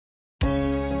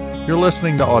You're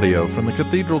listening to audio from the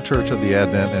Cathedral Church of the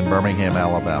Advent in Birmingham,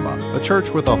 Alabama, a church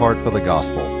with a heart for the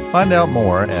gospel. Find out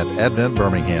more at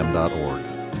adventbirmingham.org.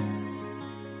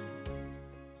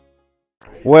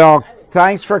 Well,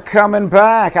 thanks for coming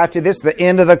back. This is the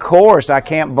end of the course. I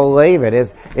can't believe it.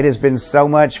 It has been so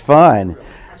much fun.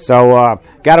 So,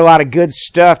 got a lot of good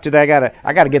stuff today.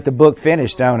 I got to get the book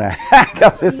finished, don't I?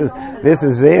 Because this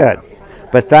is it.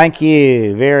 But thank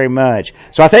you very much.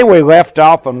 So I think we left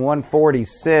off on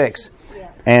 146,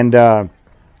 and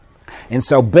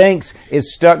so Binks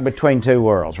is stuck between two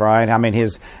worlds, right? I mean,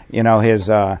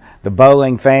 the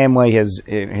Bowling family,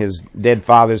 his dead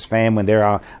father's family,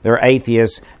 they're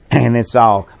atheists, and it's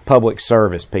all public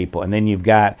service people. And then you've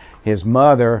got his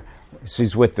mother.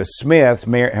 She's with the Smiths,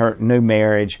 her new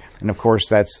marriage, and of course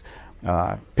that's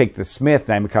picked the Smith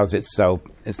name because it's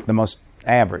the most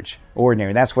average,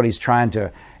 ordinary. That's what he's trying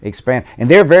to expand. And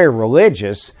they're very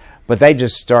religious, but they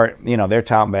just start, they're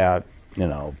talking about,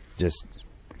 just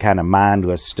kind of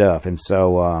mindless stuff. And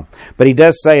so, but he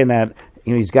does say in that,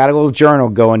 he's got a little journal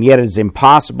going, yet it's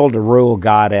impossible to rule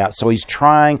God out. So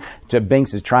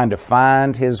Binks is trying to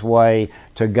find his way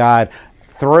to God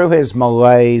through his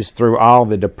malaise, through all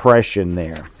the depression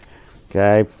there.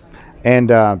 Okay?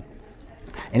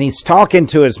 And he's talking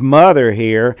to his mother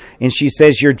here, and she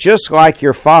says, "You're just like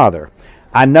your father.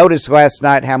 I noticed last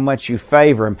night how much you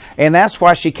favor him." And that's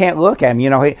why she can't look at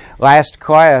him. Last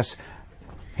class,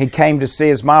 he came to see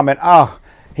his mom, and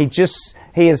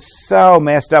he is so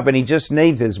messed up, and he just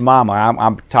needs his mama.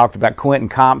 I talked about Quentin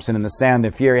Compson in The Sound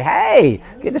of Fury. Hey,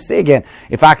 good to see you again.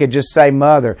 If I could just say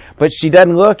mother. But she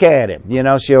doesn't look at him.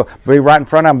 She'll be right in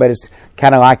front of him, but it's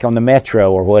kind of like on the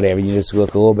metro or whatever. You just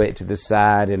look a little bit to the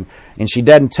side, and she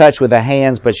doesn't touch with her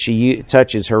hands, but she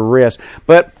touches her wrist.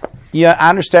 But I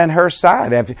understand her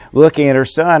side. After looking at her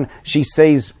son, she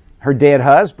sees her dead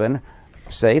husband.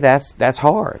 See, that's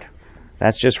hard.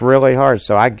 That's just really hard.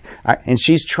 So and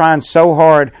she's trying so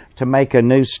hard to make a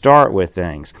new start with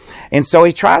things. And so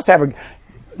he tries to have a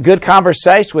good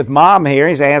conversation with mom here.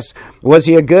 He's asked, was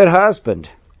he a good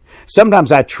husband?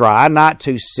 Sometimes I try, not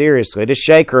too seriously, to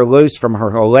shake her loose from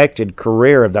her elected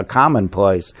career of the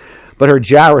commonplace. But her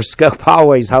gyroscope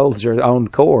always holds her own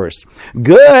course.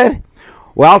 Good?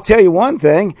 Well, I'll tell you one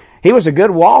thing. He was a good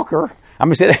walker.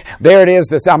 There it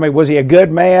is. Was he a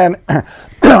good man?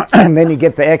 And then you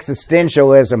get the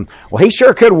existentialism. Well, he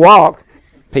sure could walk.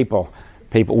 People,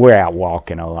 we're out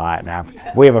walking a lot now.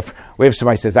 We have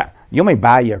somebody says, "You want me to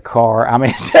buy you a car?"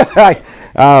 It's just like,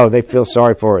 oh, they feel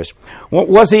sorry for us. Well,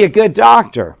 was he a good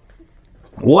doctor?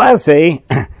 Was he?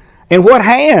 In what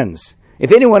hands?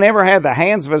 If anyone ever had the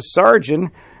hands of a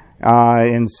surgeon,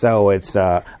 and so it's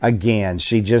again,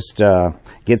 she just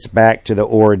gets back to the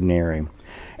ordinary.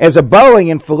 As a Bowling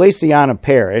in Feliciana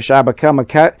Parish, I became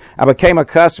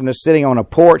accustomed to sitting on a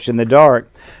porch in the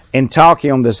dark and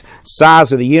talking on the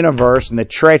size of the universe and the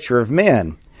treachery of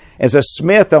men. As a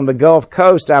Smith on the Gulf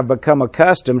Coast, I've become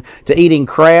accustomed to eating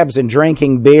crabs and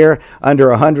drinking beer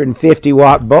under a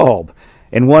 150-watt bulb.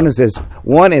 And one is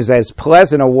as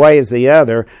pleasant a way as the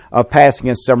other of passing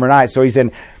a summer night. So he's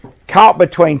caught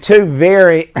between two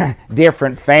very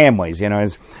different families.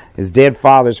 His dead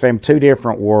father's family, two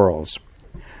different worlds.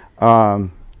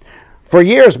 For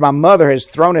years, my mother has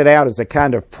thrown it out as a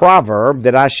kind of proverb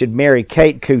that I should marry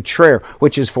Kate Couture,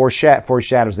 which is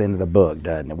foreshadows the end of the book,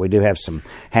 doesn't it? We do have some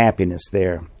happiness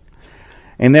there.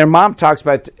 And then Mom talks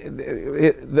about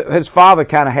his father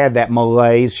kind of had that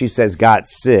malaise. She says, got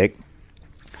sick.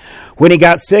 When he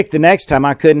got sick the next time,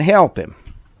 I couldn't help him.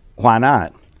 Why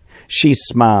not? She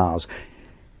smiles.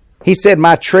 He said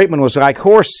my treatment was like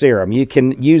horse serum. You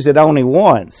can use it only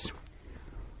once.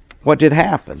 What did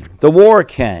happen? The war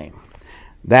came.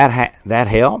 That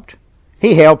helped?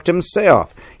 He helped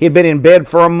himself. He had been in bed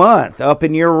for a month, up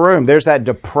in your room. There's that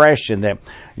depression that,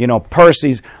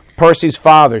 Percy's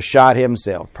father shot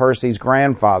himself. Percy's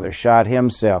grandfather shot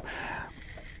himself.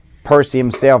 Percy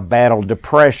himself battled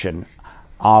depression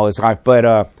all his life,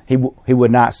 but he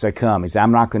would not succumb. He said,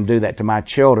 I'm not going to do that to my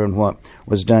children, what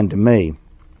was done to me.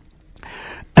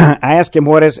 I asked him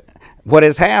what has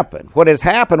happened? What has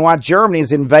happened? Why Germany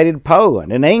has invaded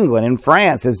Poland, and England and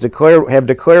France have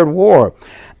declared war.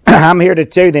 I'm here to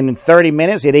tell you that in 30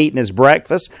 minutes he'd eaten his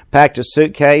breakfast, packed a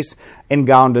suitcase, and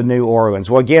gone to New Orleans.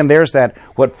 Well, again, there's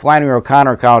what Flannery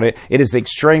O'Connor called it. It is the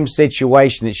extreme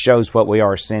situation that shows what we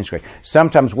are essentially.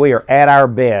 Sometimes we are at our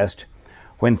best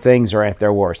when things are at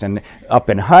their worst. And up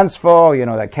in Huntsville,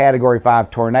 that Category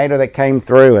 5 tornado that came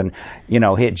through and,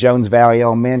 hit Jones Valley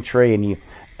Elementary, and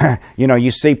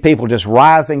you see people just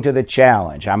rising to the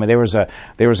challenge. There was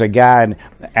a guy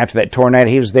after that tornado.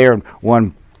 He was there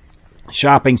one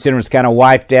shopping center was kind of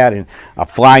wiped out, and a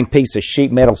flying piece of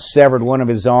sheet metal severed one of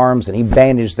his arms, and he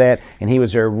bandaged that, and he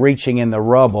was there reaching in the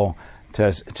rubble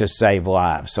to save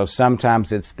lives. So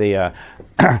sometimes it's the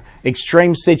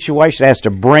extreme situation that has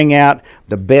to bring out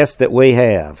the best that we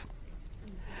have.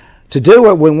 To do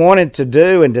what we wanted to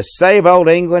do and to save old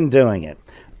England doing it,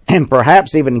 and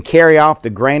perhaps even carry off the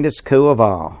grandest coup of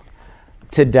all,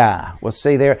 to die. Well,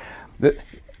 see there,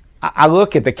 I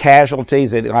look at the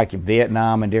casualties like in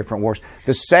Vietnam and different wars.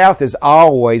 The South has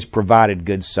always provided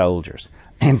good soldiers.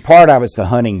 And part of it's the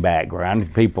hunting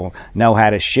background. People know how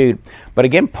to shoot. But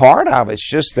again, part of it's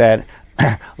just that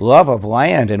love of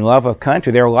land and love of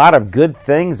country. There are a lot of good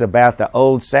things about the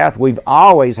Old South. We've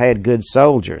always had good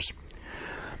soldiers.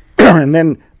 And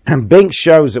then Bink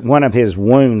shows one of his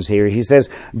wounds here. He says,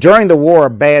 during the war, a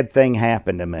bad thing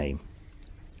happened to me.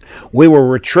 We were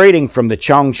retreating from the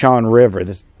Chongchon River,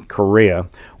 this Korea.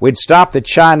 We'd stopped the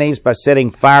Chinese by setting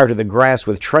fire to the grass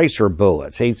with tracer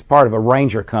bullets. He's part of a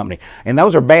ranger company. And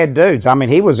those are bad dudes. I mean,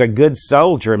 he was a good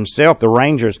soldier himself, the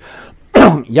Rangers.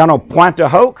 You know, Pointe du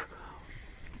Hoc?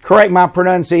 Correct my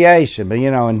pronunciation, but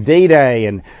in D-Day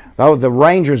and the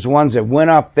Rangers, ones that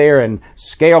went up there and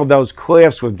scaled those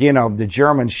cliffs with, the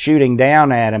Germans shooting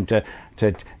down at him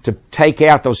to take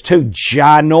out those two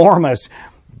ginormous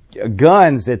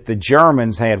guns that the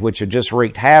Germans had, which had just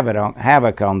wreaked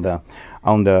havoc on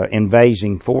the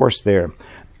invading force there.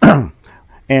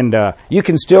 And you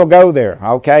can still go there,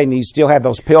 okay? And you still have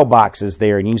those pillboxes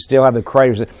there, and you still have the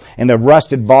craters and the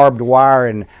rusted barbed wire,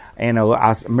 and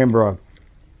I remember a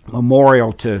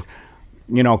memorial to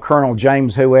Colonel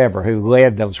James whoever who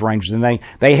led those Rangers, and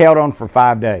they held on for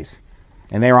 5 days,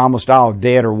 and they were almost all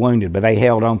dead or wounded, but they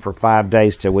held on for 5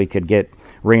 days till we could get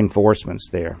reinforcements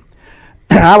there.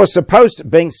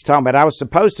 Bink's talking about, I was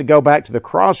supposed to go back to the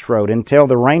crossroad and tell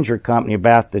the ranger company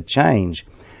about the change.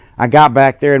 I got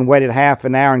back there and waited half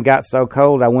an hour and got so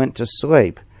cold I went to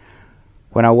sleep.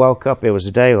 When I woke up, it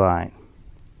was daylight.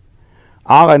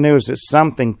 All I knew is that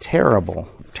something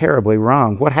terribly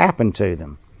wrong. What happened to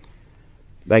them?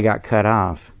 They got cut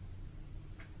off.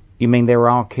 You mean they were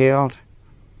all killed?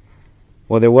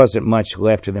 Well, there wasn't much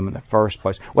left of them in the first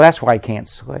place. Well, that's why he can't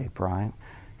sleep, right?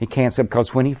 He can't sleep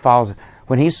because when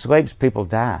he sleeps, people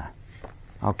die.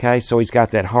 Okay, so he's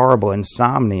got that horrible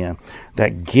insomnia,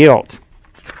 that guilt.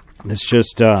 It's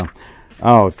just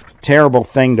terrible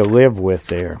thing to live with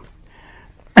there.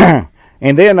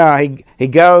 And then he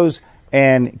goes,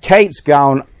 and Kate's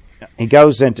gone. He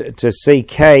goes in to see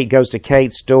Kate, goes to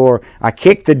Kate's door. I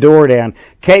kicked the door down.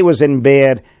 Kate was in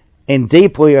bed and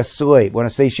deeply asleep. When I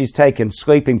see she's taking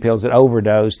sleeping pills that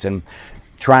overdosed and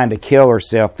trying to kill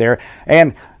herself there.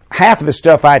 And half of the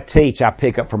stuff I teach, I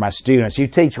pick up for my students. You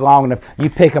teach long enough, you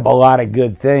pick up a lot of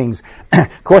good things.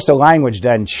 Of course, the language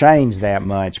doesn't change that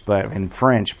much, but in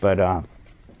French. But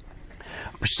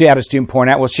still, had a student point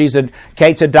out, well,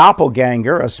 Kate's a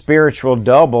doppelganger, a spiritual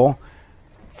double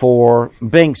for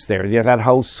Binks there. That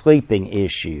whole sleeping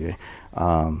issue,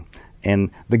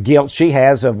 and the guilt she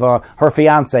has of her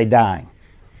fiance dying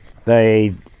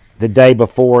the day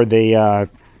before the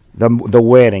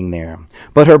wedding there.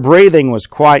 But her breathing was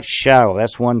quite shallow.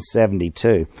 That's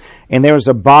 172. And there was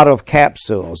a bottle of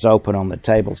capsules open on the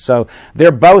table. So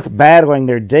they're both battling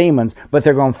their demons, but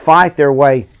they're going to fight their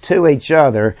way to each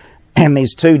other, and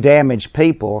these two damaged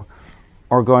people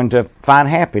are going to find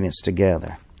happiness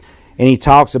together. And he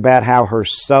talks about how her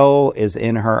soul is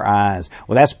in her eyes.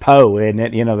 Well, that's Poe, isn't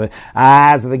it? The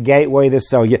eyes of the gateway of the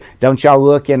soul. Don't y'all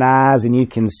look in eyes and you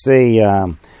can see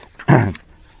a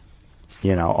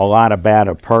lot about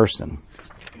a person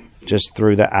just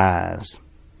through the eyes.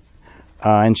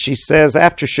 And she says,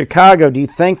 after Chicago, do you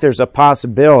think there's a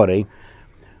possibility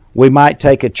we might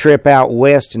take a trip out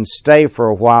west and stay for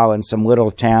a while in some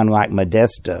little town like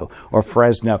Modesto or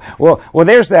Fresno? Well,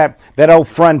 there's that old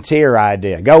frontier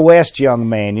idea. Go west, young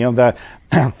man.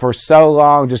 For so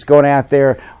long, just going out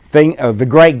there, the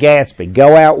Great Gatsby.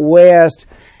 Go out west,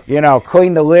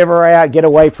 clean the liver out, get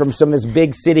away from some of this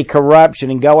big city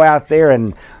corruption, and go out there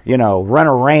and, run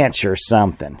a ranch or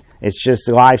something. It's just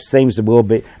life seems to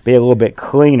be a little bit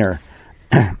cleaner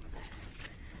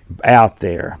out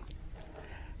there.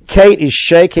 Kate is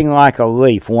shaking like a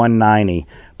leaf, 190,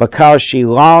 because she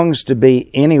longs to be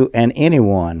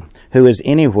anyone who is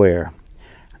anywhere,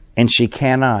 and she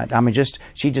cannot.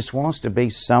 She just wants to be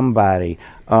somebody.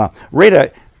 Read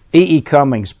a E.E.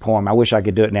 Cummings poem. I wish I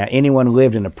could do it now. Anyone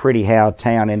lived in a pretty how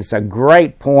town, and it's a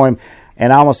great poem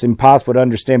and almost impossible to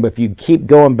understand. But if you keep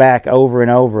going back over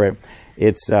and over it,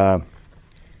 it's a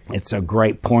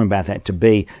great poem about that, to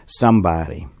be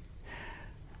somebody.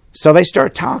 So they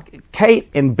start talking. Kate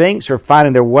and Binks are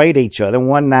finding their way to each other,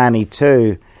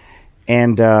 192,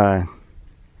 And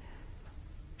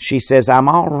she says, I'm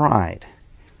all right.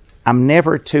 I'm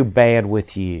never too bad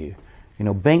with you. You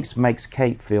know, Binks makes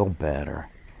Kate feel better.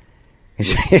 And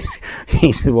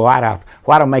he said, well,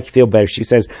 why do I make you feel better? She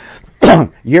says,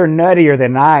 you're nuttier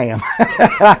than I am.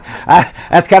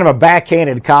 That's kind of a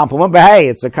backhanded compliment, but hey,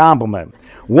 it's a compliment.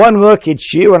 One look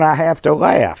at you and I have to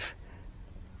laugh.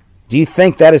 Do you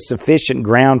think that is sufficient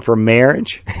ground for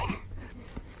marriage?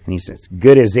 And he says,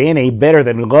 good as any, better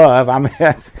than love. I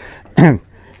mean,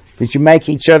 did you make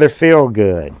each other feel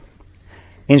good?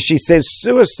 And she says,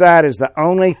 suicide is the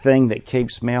only thing that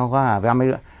keeps me alive. I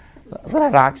mean, look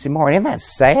at that oxymoron. Isn't that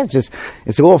sad? It's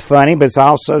a little funny, but it's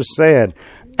also sad.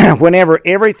 Whenever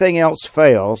everything else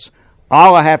fails,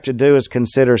 all I have to do is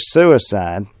consider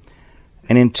suicide.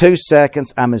 And in 2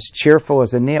 seconds, I'm as cheerful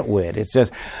as a nitwit. It's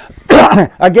just,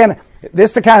 again,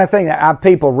 this is the kind of thing that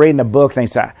people reading the book, they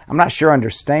say, I'm not sure I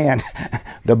understand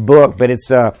the book, but it's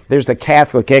there's the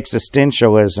Catholic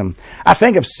existentialism. I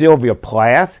think of Sylvia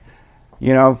Plath,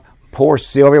 you know, poor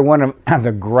Sylvia, one of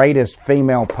the greatest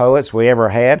female poets we ever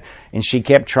had, and she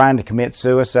kept trying to commit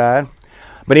suicide.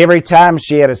 But every time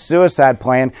she had a suicide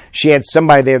plan, she had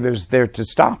somebody there that was there to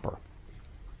stop her.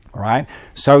 Right?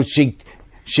 So she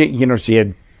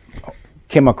had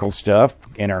chemical stuff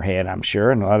in her head, I'm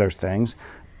sure, and other things.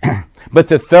 But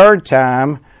the third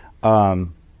time,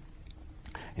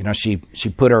 she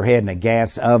put her head in a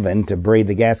gas oven to breathe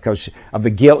the gas because of the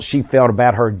guilt she felt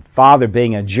about her father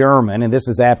being a German. And this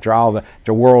is after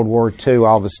after World War II,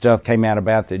 all the stuff came out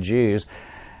about the Jews.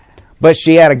 But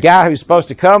she had a guy who's supposed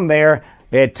to come there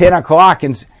at 10 o'clock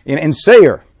and see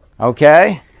her.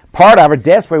 Okay? Part of her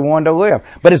desperately wanted to live.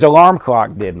 But his alarm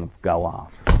clock didn't go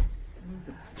off.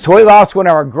 So we lost one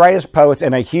of our greatest poets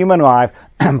in a human life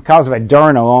because of a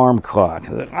darn alarm clock.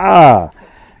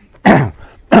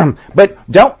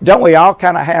 But don't we all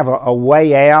kind of have a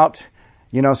way out?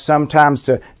 You know, sometimes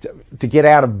to get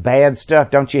out of bad stuff.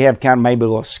 Don't you have kind of maybe a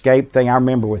little escape thing? I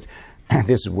remember with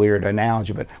this is a weird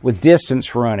analogy, but with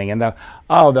distance running and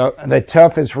the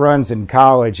toughest runs in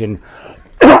college and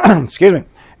excuse me.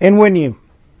 And when you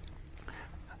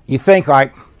think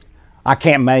like, I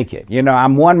can't make it. You know,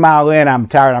 I'm 1 mile in, I'm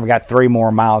tired, I've got 3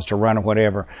 more miles to run or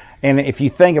whatever. And if you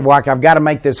think of like, I've got to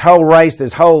make this whole race,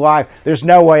 this whole life, there's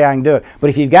no way I can do it. But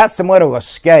if you've got some little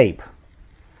escape,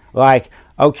 like,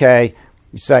 okay,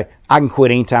 you say, I can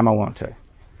quit anytime I want to.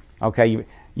 Okay,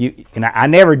 and I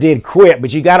never did quit,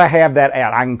 but you got to have that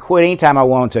out. I can quit anytime I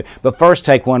want to, but first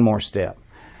take one more step.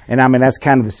 And I mean, that's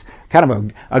kind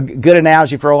of a good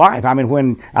analogy for life. I mean,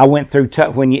 when I went through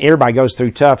everybody goes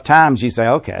through tough times, you say,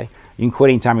 okay, you can quit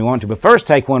anytime you want to, but first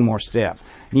take one more step.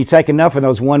 And you take enough of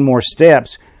those one more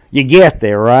steps, you get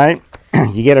there, right?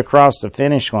 You get across the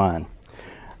finish line.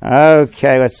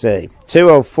 Okay, let's see.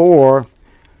 204.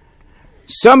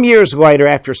 Some years later,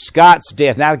 after Scott's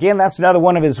death, now again, that's another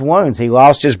one of his wounds. He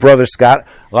lost his brother Scott,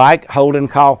 like Holden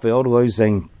Caulfield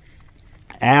losing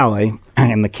Allie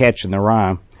in The Catch in the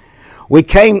Rye. We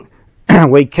came,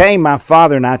 my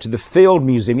father and I, to the Field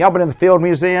Museum. Y'all been in the Field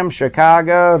Museum,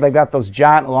 Chicago? They got those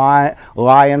giant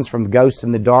lions from Ghost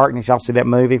in the Darkness. Y'all see that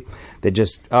movie? That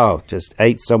just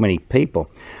ate so many people.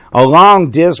 A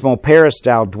long, dismal,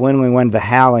 peristyle dwindling into the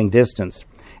howling distance.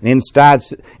 And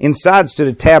inside stood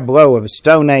a tableau of a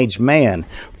Stone Age man,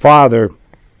 father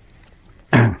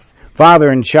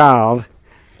and child,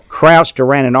 crouched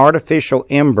around an artificial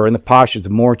ember in the posture of the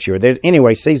mortuary.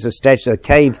 Anyway, sees a statue, a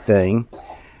cave thing.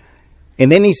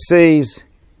 And then he sees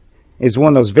is one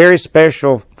of those very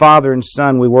special father and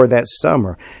son we were that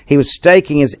summer. He was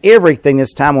staking his everything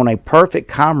this time on a perfect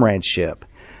comradeship.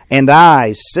 And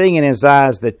I, seeing in his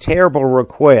eyes the terrible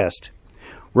request,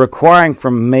 requiring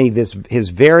from me his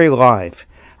very life,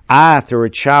 I, through a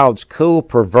child's cool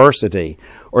perversity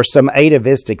or some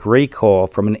atavistic recoil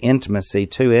from an intimacy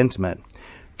too intimate,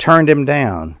 turned him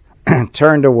down,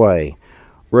 turned away,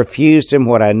 refused him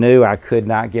what I knew I could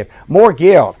not give. More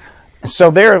guilt.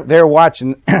 So they're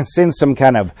watching, seeing some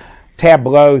kind of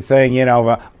tableau thing, you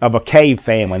know, of a cave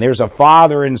family. There's a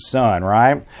father and son,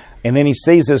 right? And then he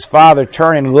sees his father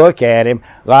turn and look at him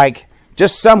like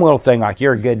just some little thing like,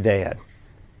 you're a good dad.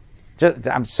 Just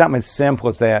something as simple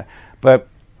as that. But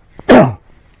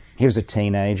he was a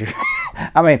teenager.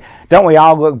 I mean, don't we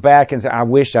all look back and say, I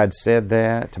wish I'd said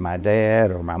that to my dad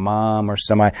or my mom or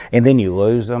somebody, and then you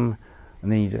lose them,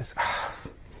 and then you just,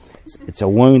 it's a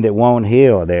wound that won't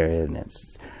heal there, isn't it?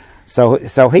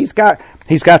 So he's got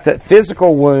that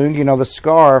physical wound, you know, the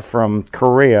scar from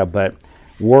Korea, but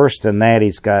worse than that,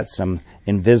 he's got some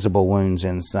invisible wounds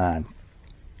inside.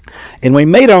 And we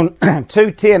meet on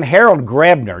 210 Harold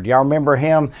Grebner. Do y'all remember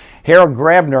him? Harold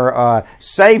Grebner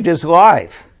saved his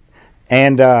life.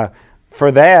 And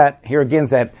for that, here again is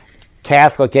that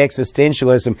Catholic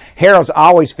existentialism. Harold's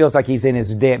always feels like he's in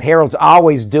his debt. Harold's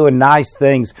always doing nice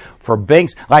things for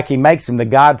Binks, like he makes him the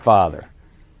godfather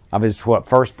of his,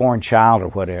 firstborn child or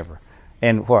whatever.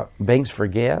 And Binks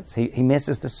forgets? He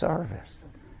misses the service.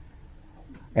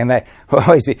 And that,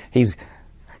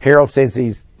 Harold says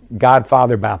he's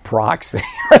godfather by proxy.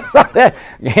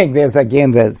 There's,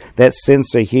 again, that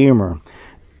sense of humor.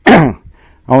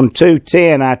 On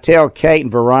 2:10, I tell Kate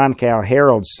and Veronica how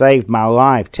Harold saved my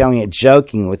life, telling it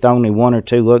jokingly with only one or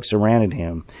two looks around at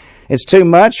him. It's too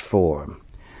much for him.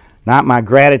 Not my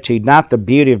gratitude, not the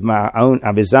beauty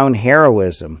of his own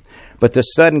heroism, but the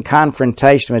sudden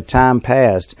confrontation of a time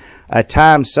past, a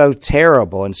time so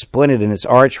terrible and splendid in its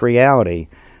arch reality,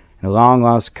 and a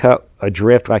long-lost cup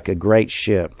adrift like a great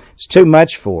ship. It's too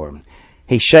much for him.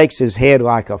 He shakes his head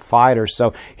like a fighter.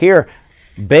 So here,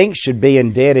 Binks should be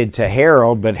indebted to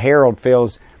Harold, but Harold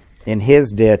feels in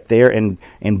his debt there, and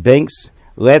Binks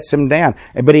lets him down.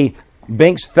 But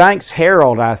Binks thanks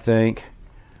Harold, I think,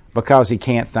 because he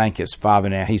can't thank his father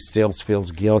now. He still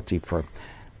feels guilty for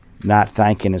not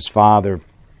thanking his father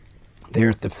there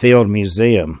at the Field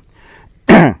Museum.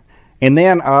 And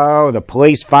then, the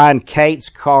police find Kate's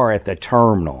car at the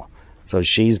terminal. So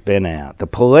she's been out. The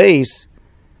police,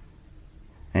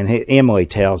 and Emily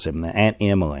tells him that, Aunt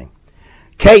Emily.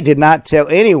 Kate did not tell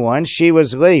anyone she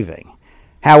was leaving.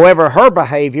 However, her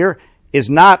behavior is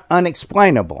not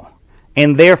unexplainable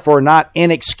and therefore not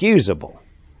inexcusable.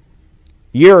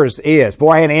 Yours is.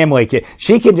 Boy, Aunt Emily,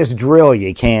 she can just drill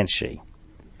you, can't she?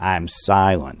 I'm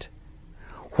silent.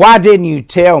 Why didn't you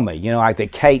tell me? Like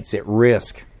that Kate's at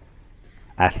risk,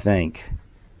 I think.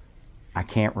 I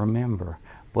can't remember.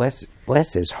 Bless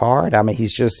his heart. I mean,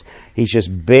 he's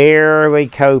just barely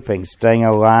coping, staying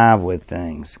alive with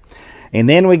things. And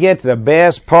then we get to the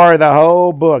best part of the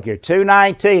whole book here,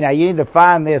 2:19. Now you need to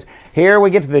find this. Here we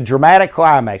get to the dramatic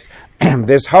climax.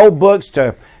 This whole book's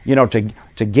to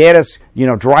get us,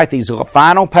 to write these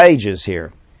final pages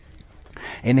here.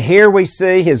 And here we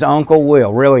see his Uncle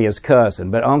Will, really his cousin,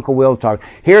 but Uncle Will talk.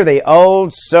 Here are the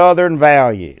old Southern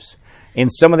values. And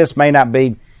some of this may not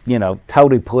be,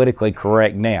 totally politically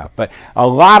correct now, but a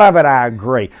lot of it I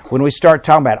agree. When we start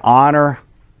talking about honor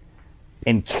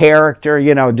and character,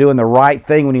 doing the right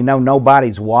thing when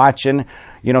nobody's watching.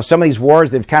 Some of these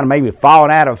words they've kind of maybe fallen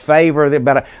out of favor.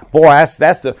 But boy,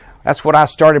 that's what I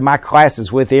started my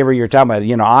classes with every year, talking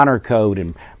about honor code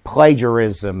and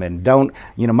plagiarism, and don't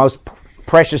most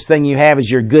precious thing you have is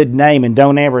your good name, and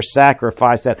don't ever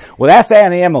sacrifice that. Well, that's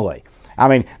Aunt Emily. I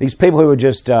mean, these people who would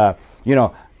just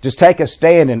just take a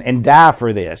stand and die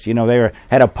for this. They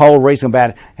had a poll recently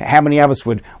about how many of us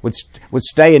would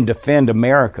stay and defend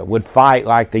America, would fight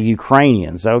like the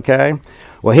Ukrainians, okay?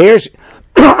 Well, here's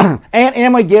Aunt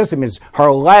Emily gives him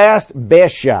her last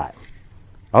best shot,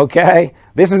 okay?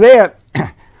 This is it.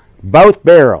 Both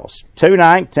barrels,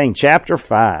 2:19, chapter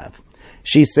 5.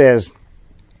 She says,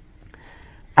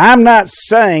 I'm not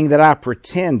saying that I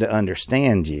pretend to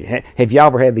understand you. Have y'all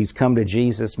ever had these come to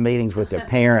Jesus meetings with their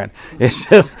parent?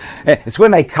 It's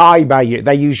when they call you by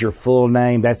they use your full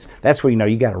name. That's where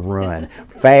you got to run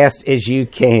fast as you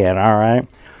can, all right?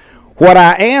 What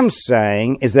I am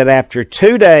saying is that after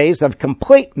 2 days of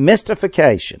complete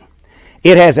mystification,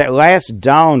 it has at last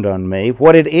dawned on me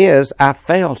what it is I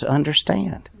fail to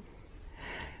understand.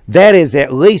 That is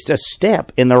at least a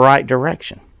step in the right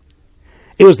direction.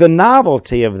 It was the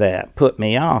novelty of that put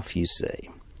me off, you see.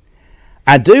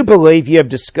 I do believe you have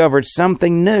discovered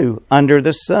something new under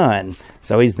the sun.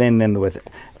 So he's then with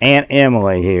Aunt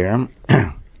Emily here.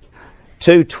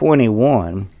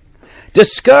 2:21.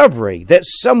 Discovery that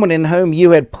someone in whom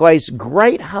you had placed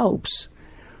great hopes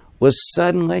was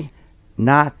suddenly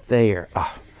not there.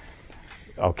 Oh,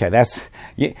 okay,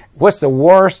 what's the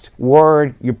worst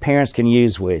word your parents can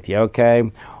use with you, okay?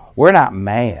 We're not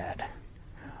mad.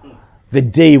 The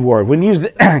D word. When you use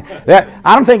that,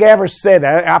 I don't think I ever said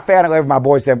that. I found it later. My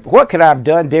boy said, "What could I have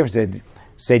done different?"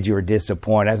 Said you were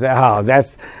disappointed. I said, "Oh,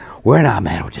 we're not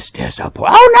mad. We're just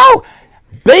disappointed." Oh no,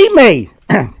 beat me.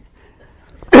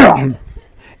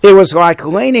 It was like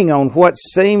leaning on what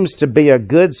seems to be a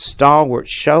good stalwart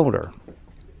shoulder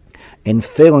and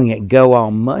feeling it go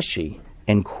all mushy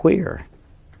and queer.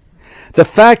 The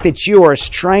fact that you are a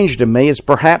stranger to me is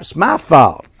perhaps my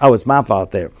fault. Oh, it's my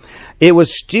fault there. It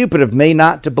was stupid of me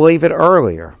not to believe it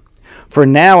earlier. For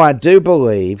now I do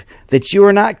believe that you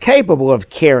are not capable of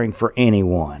caring for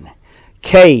anyone.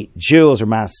 Kate, Jules, or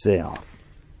myself.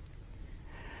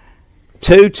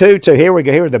 2:22. Here we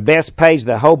go. Here are the best page of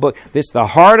the whole book. This is the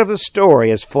heart of the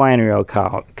story, as Flannery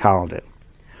called it.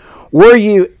 Were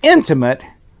you intimate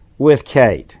with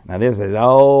Kate. Now, this is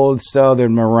old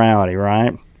Southern morality,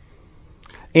 right?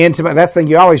 Intimate. That's the thing.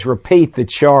 You always repeat the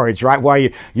charge, right? While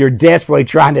you're desperately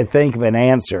trying to think of an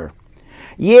answer.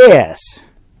 Yes.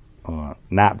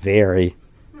 Not very.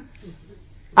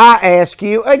 I ask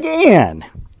you again.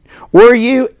 Were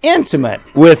you intimate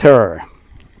with her?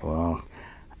 Well,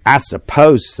 I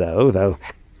suppose so, though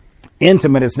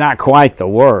intimate is not quite the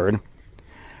word.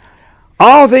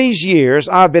 All these years,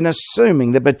 I've been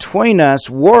assuming that between us,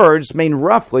 words mean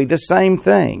roughly the same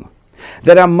thing.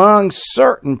 That among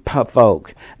certain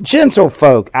folk, gentle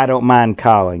folk, I don't mind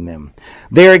calling them,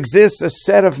 there exists a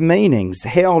set of meanings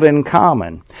held in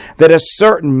common, that a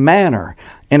certain manner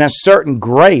and a certain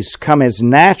grace come as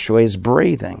naturally as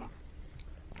breathing.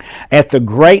 At the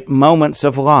great moments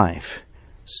of life,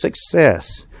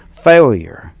 success,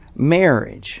 failure,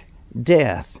 marriage,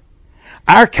 death,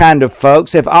 our kind of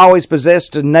folks have always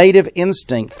possessed a native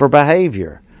instinct for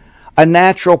behavior, a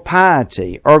natural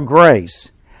piety or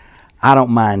grace. I don't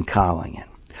mind calling it.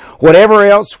 Whatever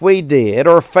else we did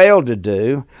or failed to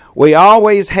do, we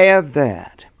always had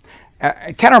that.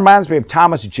 It kind of reminds me of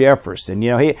Thomas Jefferson.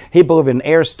 You know, he believed in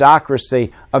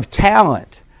aristocracy of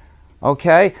talent.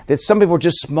 Okay? That some people are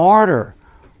just smarter.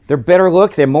 They're better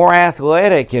looking. They're more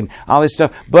athletic and all this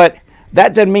stuff. But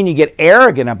that doesn't mean you get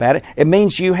arrogant about it. It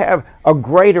means you have a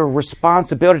greater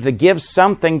responsibility to give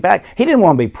something back. He didn't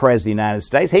want to be president of the United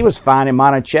States. He was fine in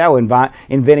Monticello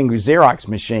inventing Xerox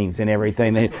machines and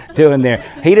everything they're doing there.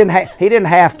 He didn't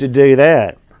have to do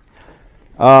that.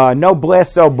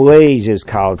 Noblesse oblige is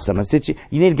called something.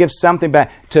 You need to give something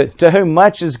back. To whom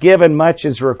much is given, much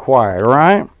is required,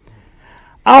 right?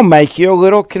 I'll make you a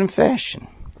little confession.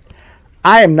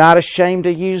 I am not ashamed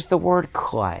to use the word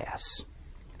class.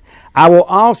 I will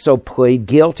also plead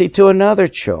guilty to another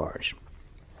charge.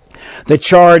 The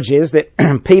charge is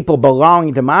that people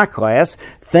belonging to my class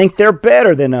think they're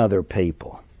better than other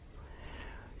people.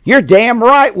 You're damn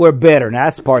right we're better. Now,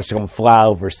 that's the part's going to fly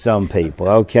over some people,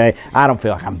 okay? I don't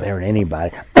feel like I'm better than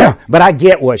anybody. But I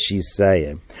get what she's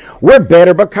saying. We're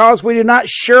better because we do not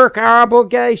shirk our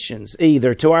obligations,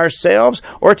 either to ourselves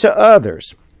or to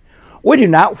others. We do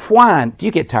not whine. Do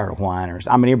you get tired of whiners?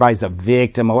 I mean, everybody's a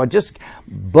victim. Or just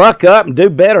buck up and do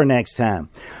better next time.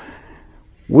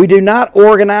 We do not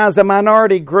organize a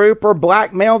minority group or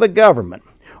blackmail the government.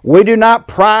 We do not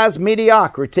prize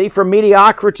mediocrity for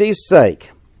mediocrity's sake.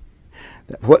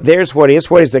 There's what is.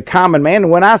 What is the common man?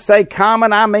 And when I say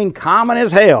common, I mean common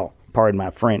as hell. Pardon my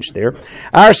French there.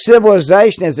 Our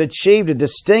civilization has achieved a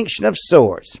distinction of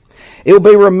sorts. It will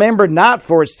be remembered not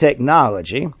for its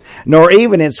technology, nor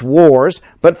even its wars,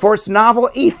 but for its novel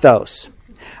ethos.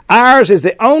 Ours is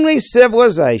the only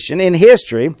civilization in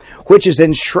history which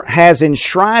has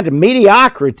enshrined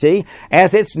mediocrity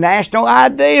as its national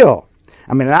ideal.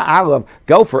 I mean, I love,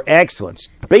 go for excellence.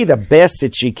 Be the best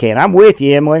that you can. I'm with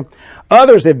you, Emily.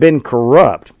 Others have been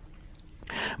corrupt.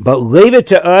 But leave it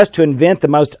to us to invent the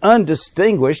most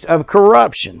undistinguished of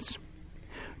corruptions.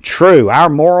 True, our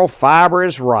moral fiber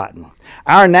is rotten.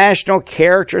 Our national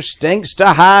character stinks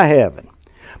to high heaven.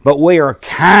 But we are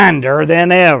kinder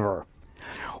than ever.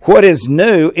 What is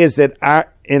new is that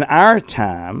in our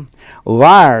time,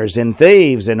 liars and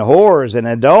thieves and whores and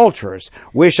adulterers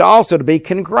wish also to be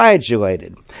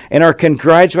congratulated, and are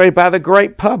congratulated by the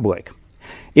great public.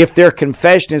 If their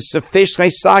confession is sufficiently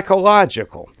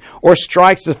psychological or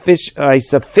strikes a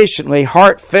sufficiently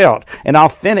heartfelt and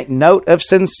authentic note of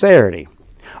sincerity.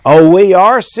 Oh, we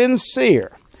are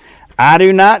sincere. I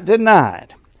do not deny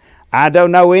it. I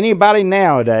don't know anybody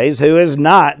nowadays who is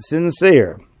not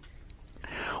sincere.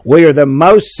 We are the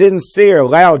most sincere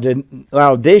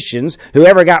Laodiceans who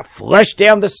ever got flushed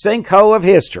down the sinkhole of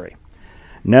history.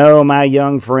 No, my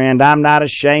young friend, I'm not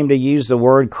ashamed to use the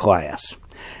word class.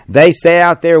 They say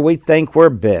out there we think we're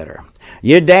better.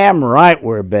 You're damn right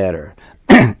we're better.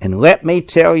 And let me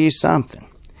tell you something.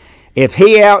 If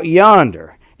he out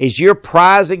yonder is your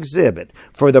prize exhibit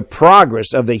for the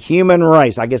progress of the human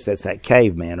race, I guess that's that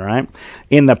caveman, right?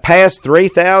 In the past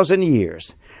 3,000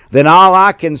 years, then all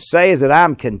I can say is that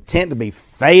I'm content to be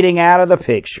fading out of the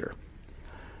picture.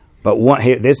 But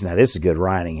this is good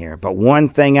writing here. But one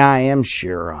thing I am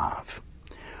sure of.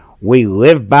 We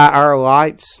live by our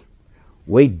lights.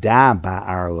 We die by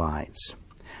our lights.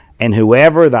 And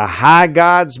whoever the high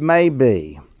gods may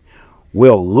be,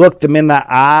 we'll look them in the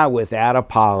eye without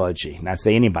apology. Now,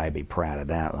 see, anybody would be proud of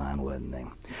that line, wouldn't they?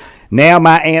 Now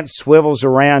my aunt swivels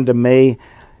around to me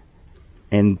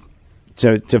and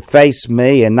to face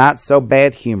me, and not so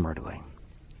bad-humoredly.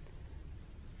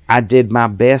 I did my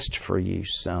best for you,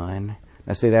 son.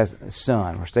 Now, see, that's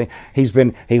son.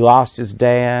 He lost his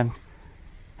dad.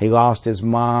 He lost his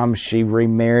mom. She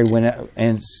remarried, went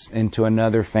into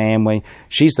another family.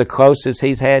 She's the closest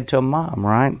he's had to a mom,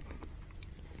 right?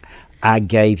 I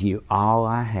gave you all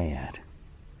I had.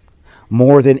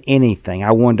 More than anything,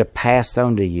 I wanted to pass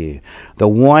on to you the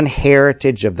one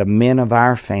heritage of the men of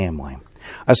our family,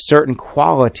 a certain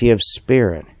quality of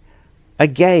spirit, a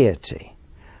gaiety,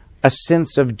 a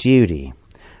sense of duty,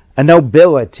 a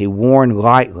nobility worn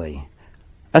lightly,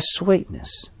 a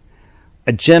sweetness,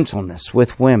 a gentleness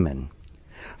with women,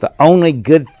 the only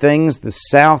good things the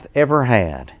South ever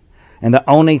had, and the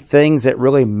only things that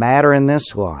really matter in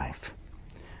this life.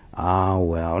 Oh,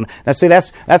 well. Now, see,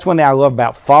 that's one thing I love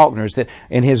about Faulkner is that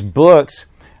in his books,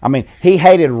 I mean, he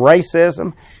hated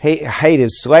racism. He hated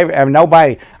slavery.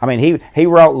 I mean, he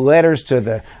wrote letters to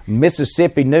the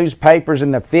Mississippi newspapers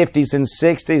in the 50s and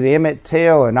 60s, Emmett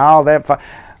Till and all that,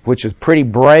 which was pretty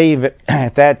brave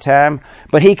at that time.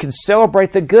 But he could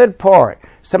celebrate the good part.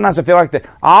 Sometimes I feel like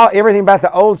everything about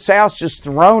the Old South's just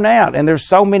thrown out, and there's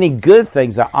so many good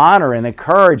things, the honor and the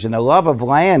courage and the love of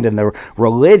land and the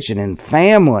religion and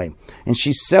family. And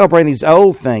she's celebrating these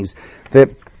old things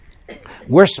that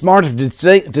we're smart to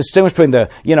distinguish between the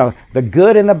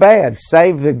good and the bad.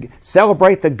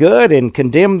 Celebrate the good and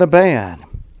condemn the bad.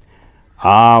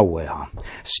 Ah, well.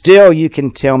 Still, you can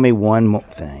tell me one more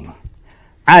thing.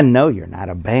 I know you're not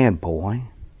a bad boy.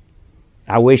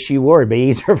 I wish you were. It'd be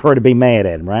easier for her to be mad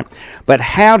at him, right? But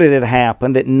how did it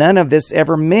happen that none of this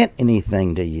ever meant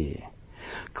anything to you?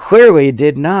 Clearly it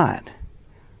did not.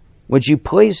 Would you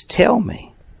please tell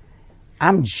me?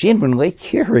 I'm genuinely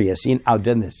curious.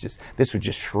 This would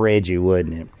just shred you,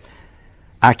 wouldn't it?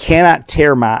 I cannot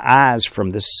tear my eyes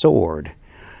from the sword.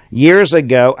 Years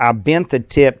ago, I bent the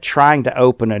tip trying to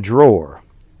open a drawer.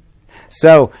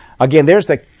 So, again, there's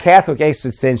the Catholic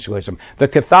existentialism. The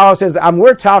Catholicism,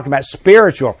 we're talking about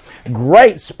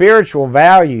great spiritual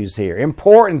values here,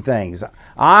 important things,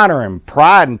 honor and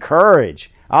pride and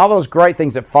courage, all those great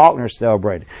things that Faulkner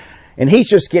celebrated. And he's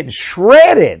just getting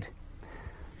shredded.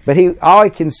 But all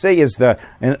he can see is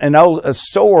a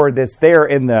sword that's there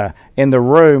in the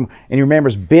room, and he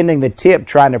remembers bending the tip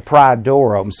trying to pry a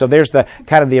door open. So there's the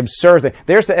kind of the absurd thing.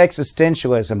 There's the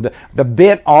existentialism, the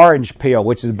bent orange peel,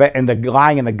 which is and the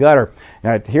lying in the gutter.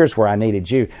 Now here's where I needed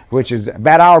you, which is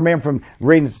about all I remember from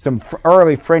reading some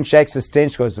early French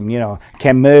existentialism.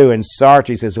 Camus and Sartre.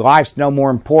 He says life's no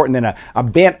more important than a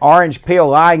bent orange peel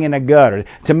lying in a gutter.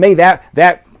 To me,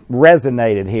 that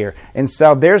resonated here. And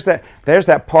so there's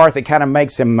that part that kind of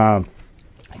makes him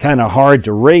kind of hard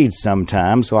to read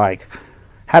sometimes, like,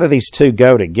 how do these two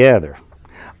go together?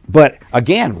 But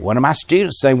again, one of my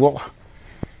students saying, well,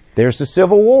 there's the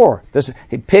Civil War.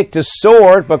 He picked a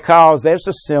sword because there's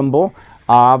a symbol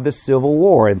of the Civil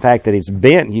War. In fact, that it's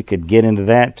bent, you could get into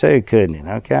that too, couldn't you?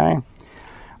 Okay?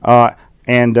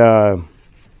 And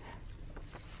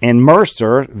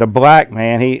Mercer, the black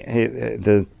man,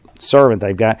 the servant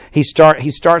they've got, he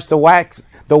starts to wax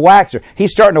the waxer.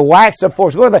 He's starting to wax the floor.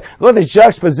 So look at the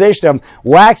juxtaposition of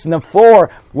waxing the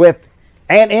floor with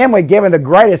Aunt Emily giving the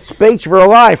greatest speech of her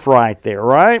life right there,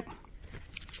 right?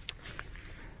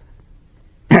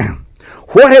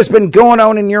 What has been going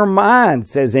on in your mind,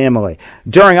 says Emily,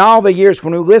 during all the years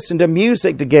when we listened to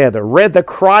music together, read the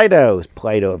Crito,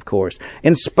 Plato of course,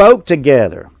 and spoke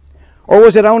together? Or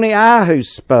was it only I who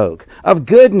spoke of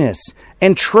goodness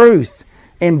and truth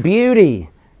and beauty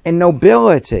and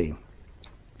nobility?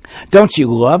 Don't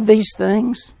you love these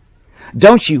things?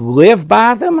 Don't you live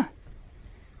by them?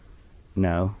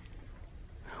 No.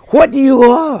 What do you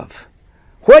love?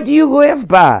 What do you live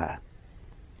by?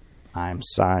 I am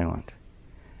silent.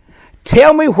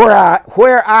 Tell me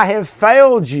where I have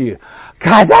failed you.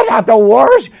 God, is that not the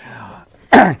worst?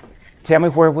 Tell me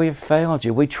where we have failed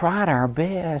you. We tried our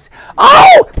best.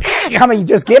 Oh!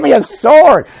 Just give me a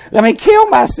sword. Let me kill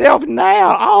myself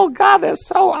now. Oh, God, I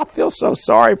feel so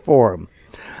sorry for him.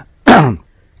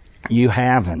 You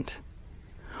haven't.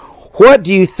 What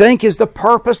do you think is the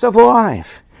purpose of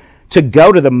life? To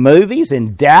go to the movies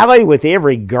and dally with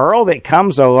every girl that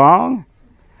comes along?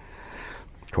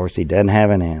 Of course, he doesn't have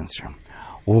an answer.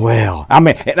 Well, and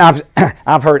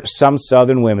I've heard some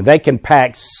Southern women, they can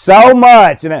pack so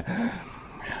much. And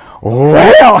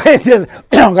it's just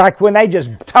like when they just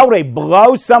totally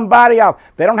blow somebody off.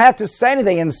 They don't have to say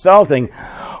anything insulting.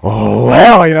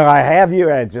 I have you.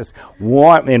 And just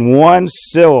in one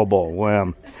syllable.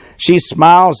 Well, she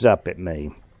smiles up at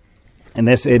me. And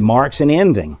it marks an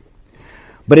ending.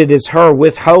 But it is her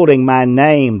withholding my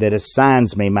name that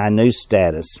assigns me my new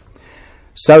status.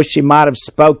 So she might have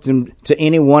spoken to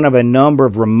any one of a number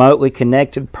of remotely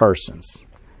connected persons.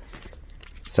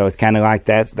 So it's kind of like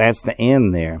that's the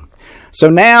end there. So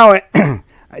now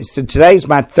So today's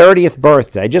my 30th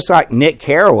birthday, just like Nick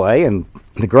Carraway and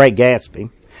The Great Gatsby.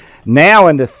 Now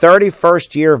in the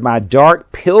 31st year of my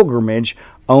dark pilgrimage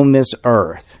on this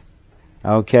earth.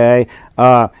 Okay?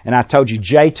 And I told you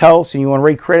Jay Tolson, you want to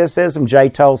read criticism? Jay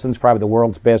Tolson's probably the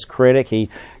world's best critic. He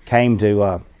came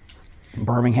to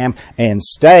Birmingham and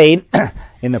stayed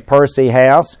in the Percy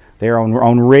House there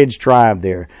on Ridge Drive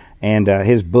there. And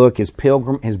his book is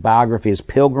his biography is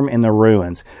Pilgrim in the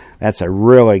Ruins. That's a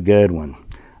really good one.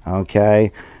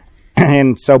 Okay?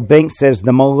 And so Bink says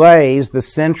the malaise, the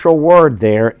central word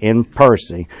there in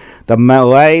Percy, the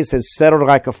malaise has settled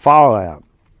like a fallout.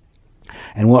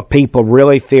 And what people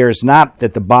really fear is not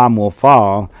that the bomb will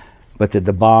fall, but that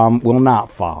the bomb will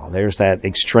not fall. There's that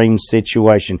extreme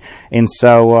situation. And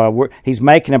so he's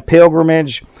making a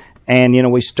pilgrimage.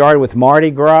 And, we started with Mardi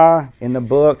Gras in the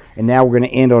book, and now we're going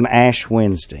to end on Ash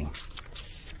Wednesday.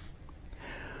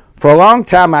 For a long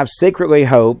time, I've secretly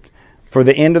hoped for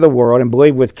the end of the world and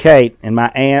believed with Kate and my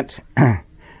aunt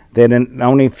that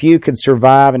only a few could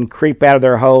survive and creep out of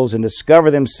their holes and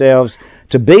discover themselves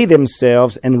to be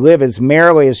themselves and live as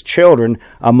merrily as children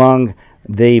among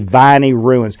the viney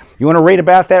ruins. You want to read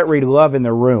about that? Read Love in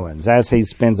the Ruins, as he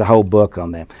spends a whole book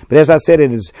on that. But as I said,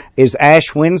 it is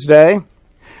Ash Wednesday.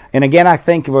 And again, I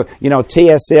think of,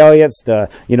 T.S. Eliot's, the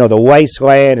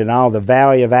Wasteland and all the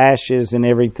Valley of Ashes and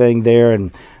everything there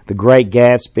and The Great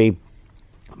Gatsby.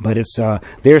 But it's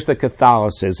there's the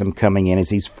Catholicism coming in as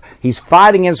he's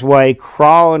fighting his way,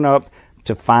 crawling up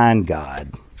to find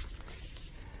God.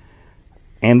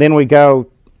 And then we go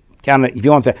kind of, if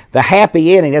you want the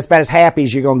happy ending, that's about as happy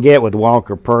as you're going to get with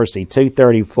Walker Percy,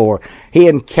 234. He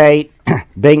and Kate,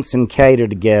 Binks and Kate are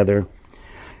together.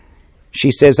 She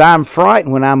says, I'm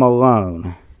frightened when I'm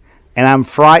alone, and I'm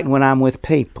frightened when I'm with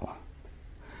people.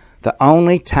 The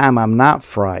only time I'm not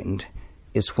frightened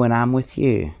is when I'm with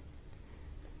you.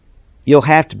 You'll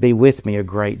have to be with me a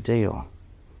great deal.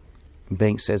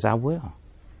 Binks says, I will.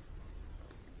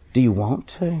 Do you want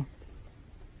to?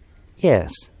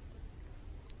 Yes.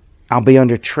 I'll be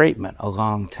under treatment a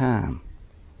long time.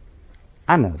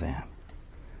 I know that.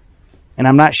 And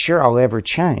I'm not sure I'll ever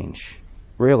change,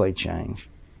 really change.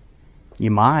 You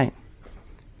might.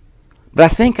 But I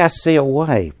think I see a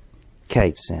way,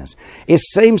 Kate says. It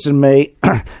seems to me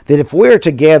that if we're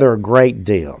together a great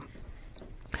deal,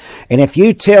 and if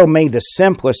you tell me the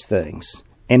simplest things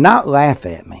and not laugh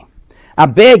at me, I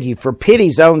beg you, for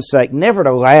pity's own sake, never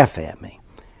to laugh at me.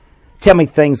 Tell me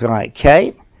things like,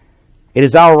 Kate, it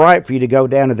is all right for you to go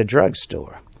down to the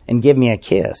drugstore and give me a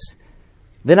kiss.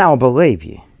 Then I'll believe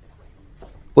you.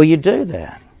 Will you do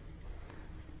that?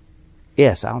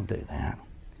 Yes, I'll do that.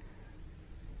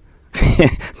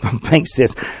 Pink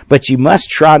says, but you must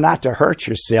try not to hurt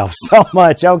yourself so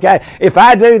much, okay? If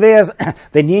I do this,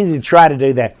 then you need to try to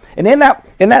do that. And isn't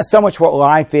that so much what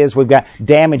life is? We've got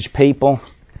damaged people.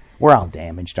 We're all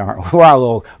damaged, aren't we? We're all a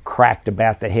little cracked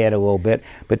about the head a little bit,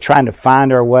 but trying to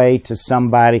find our way to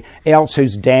somebody else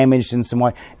who's damaged in some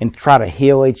way and try to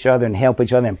heal each other and help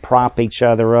each other and prop each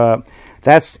other up.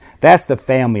 That's the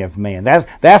family of man.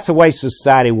 That's the way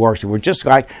society works. We're just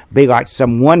be like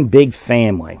some one big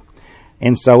family.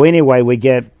 And so anyway,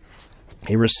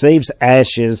 he receives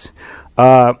ashes.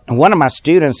 One of my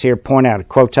students here pointed out a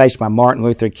quotation by Martin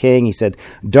Luther King. He said,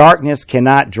 darkness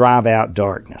cannot drive out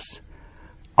darkness.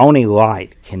 Only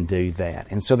light can do that.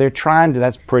 And so they're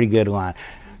that's a pretty good line,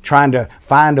 trying to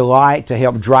find a light to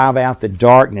help drive out the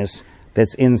darkness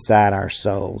that's inside our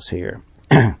souls here.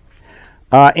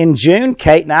 In June,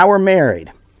 Kate and I were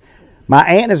married. My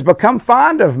aunt has become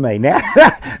fond of me.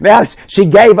 Now she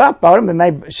gave up on him,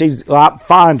 and she's a lot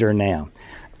fonder now.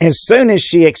 As soon as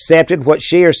she accepted what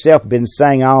she herself had been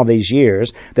saying all these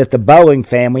years, that the Bowling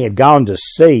family had gone to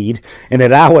seed, and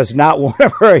that I was not one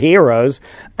of her heroes,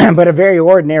 but a very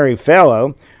ordinary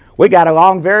fellow, we got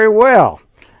along very well.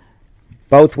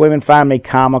 Both women find me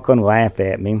comical and laugh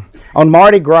at me. On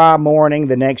Mardi Gras morning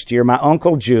the next year, my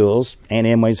Uncle Jules, Aunt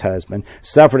Emily's husband,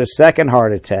 suffered a second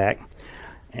heart attack,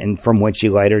 and from which he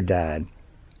later died.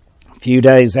 A few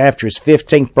days after his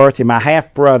 15th birthday, my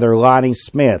half-brother, Lonnie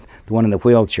Smith, the one in the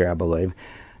wheelchair, I believe,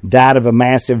 died of a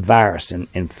massive virus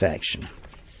infection.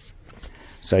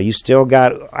 So you still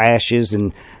got ashes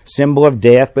and symbol of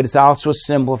death, but it's also a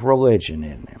symbol of religion,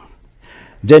 isn't it?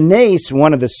 Denise,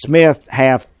 one of the Smith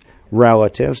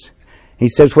half-relatives, he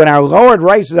says, when our Lord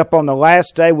raises up on the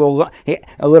last day,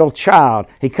 a little child,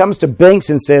 he comes to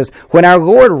Binks and says, when our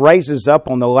Lord raises up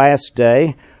on the last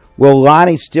day, will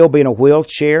Lonnie still be in a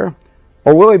wheelchair?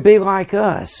 Or will he be like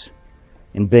us?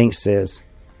 And Binks says,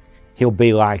 he'll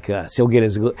be like us. He'll get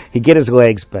his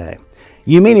legs back.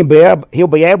 You mean he'll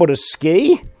be able to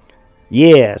ski?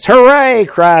 Yes, hooray!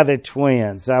 Cry the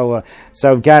twins. So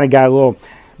kind of got a little.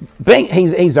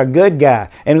 He's a good guy.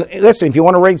 And listen, if you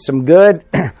want to read some good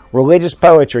religious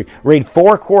poetry, read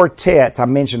 4 quartets. I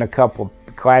mentioned a couple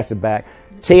classes back.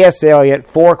 T.S. Eliot,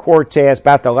 4 quartets,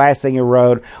 about the last thing he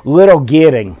wrote. Little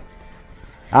Gidding.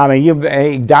 I mean,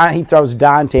 he throws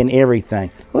Dante in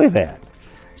everything. Look at that.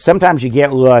 Sometimes you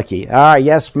get lucky. All right,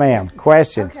 yes, ma'am.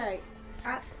 Question. Okay.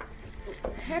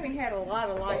 Having had a lot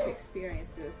of life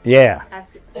experiences. Yeah. How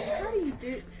do you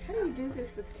do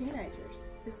this with teenagers?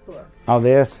 This book. Oh,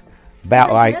 this?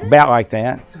 About like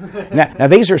that. Now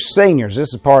these are seniors.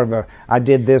 This is part of I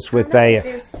did this with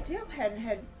They still hadn't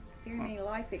had any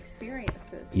life experiences.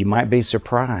 You might be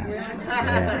surprised.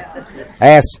 Yeah.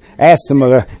 Ask some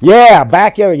of the,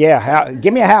 back here,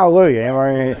 give me a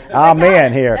hallelujah.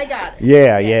 Amen here. They got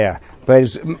it. Yeah. But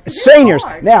it's seniors.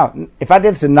 Now, if I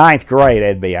did this in 9th grade,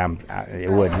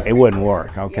 it wouldn't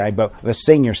work, okay? Yeah. But the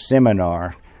senior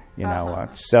seminar,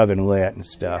 Southern Lit and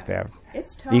stuff,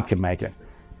 it's tough. You can make it.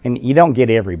 And you don't get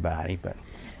everybody, but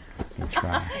you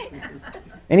try.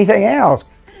 Anything else?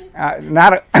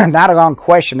 Not a long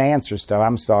question answer stuff.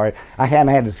 I'm sorry. I hadn't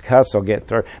had this hustle get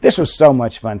through. This was so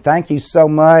much fun. Thank you so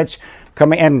much.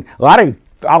 Coming and a lot of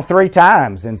all 3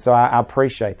 times, and so I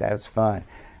appreciate that. It's fun.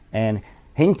 And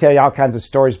he can tell you all kinds of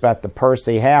stories about the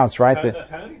Percy house, right?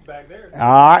 Tony's back there. All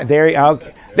right, there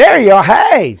you go.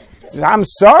 Hey, I'm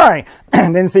sorry.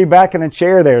 Didn't see you back in the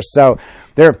chair there. So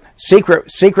there are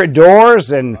secret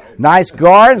doors and nice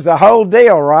gardens, the whole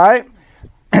deal, right?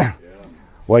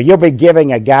 Well, you'll be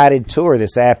giving a guided tour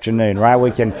this afternoon, right?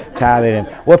 We can tie that in.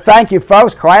 Well, thank you,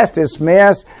 folks. Class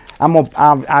dismissed.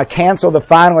 I canceled the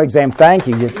final exam. Thank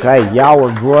you. Hey, y'all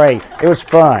were great. It was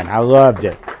fun. I loved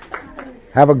it.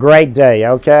 Have a great day,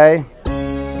 okay?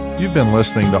 You've been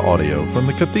listening to audio from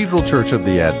the Cathedral Church of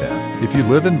the Advent. If you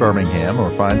live in Birmingham or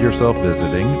find yourself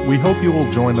visiting, we hope you will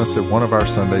join us at one of our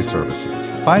Sunday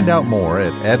services. Find out more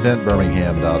at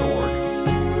adventbirmingham.org.